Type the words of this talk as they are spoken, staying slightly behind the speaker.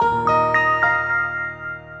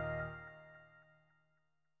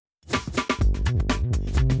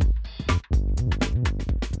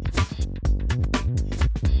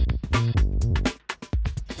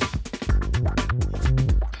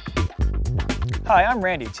Hi, I'm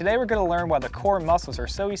Randy. Today we're going to learn why the core muscles are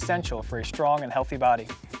so essential for a strong and healthy body.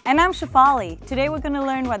 And I'm Shafali. Today we're going to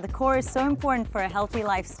learn why the core is so important for a healthy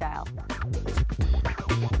lifestyle.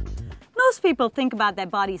 Most people think about their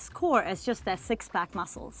body's core as just their six-pack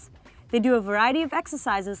muscles. They do a variety of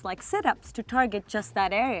exercises like sit-ups to target just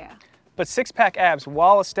that area. But six-pack abs,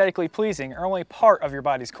 while aesthetically pleasing, are only part of your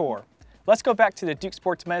body's core. Let's go back to the Duke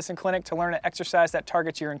Sports Medicine Clinic to learn an exercise that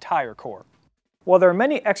targets your entire core. While there are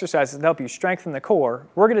many exercises that help you strengthen the core,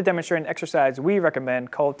 we're going to demonstrate an exercise we recommend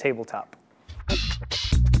called tabletop.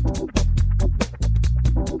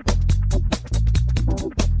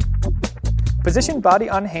 Position body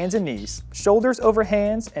on hands and knees, shoulders over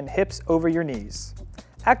hands and hips over your knees.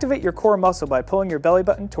 Activate your core muscle by pulling your belly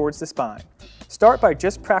button towards the spine. Start by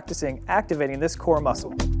just practicing activating this core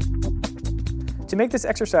muscle. To make this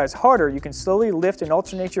exercise harder, you can slowly lift and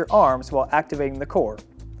alternate your arms while activating the core.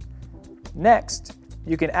 Next,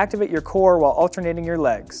 you can activate your core while alternating your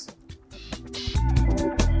legs.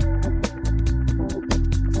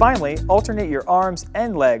 Finally, alternate your arms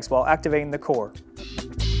and legs while activating the core.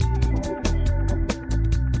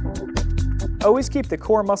 Always keep the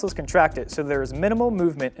core muscles contracted so there is minimal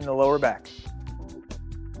movement in the lower back.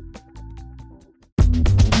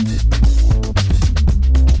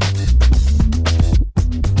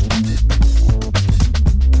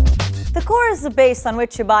 The core is the base on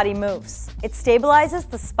which your body moves. It stabilizes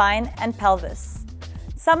the spine and pelvis.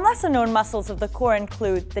 Some lesser-known muscles of the core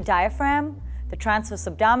include the diaphragm, the transverse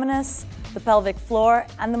abdominis, the pelvic floor,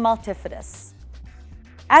 and the multifidus.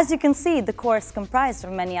 As you can see, the core is comprised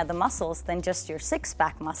of many other muscles than just your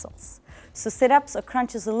six-pack muscles. So sit-ups or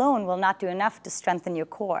crunches alone will not do enough to strengthen your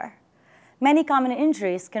core. Many common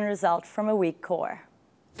injuries can result from a weak core.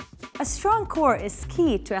 A strong core is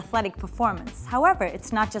key to athletic performance. However,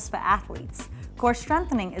 it's not just for athletes. Core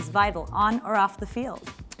strengthening is vital on or off the field.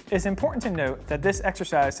 It's important to note that this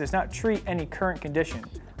exercise does not treat any current condition.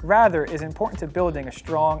 Rather, it is important to building a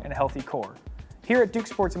strong and healthy core. Here at Duke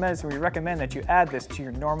Sports Medicine, we recommend that you add this to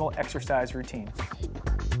your normal exercise routine.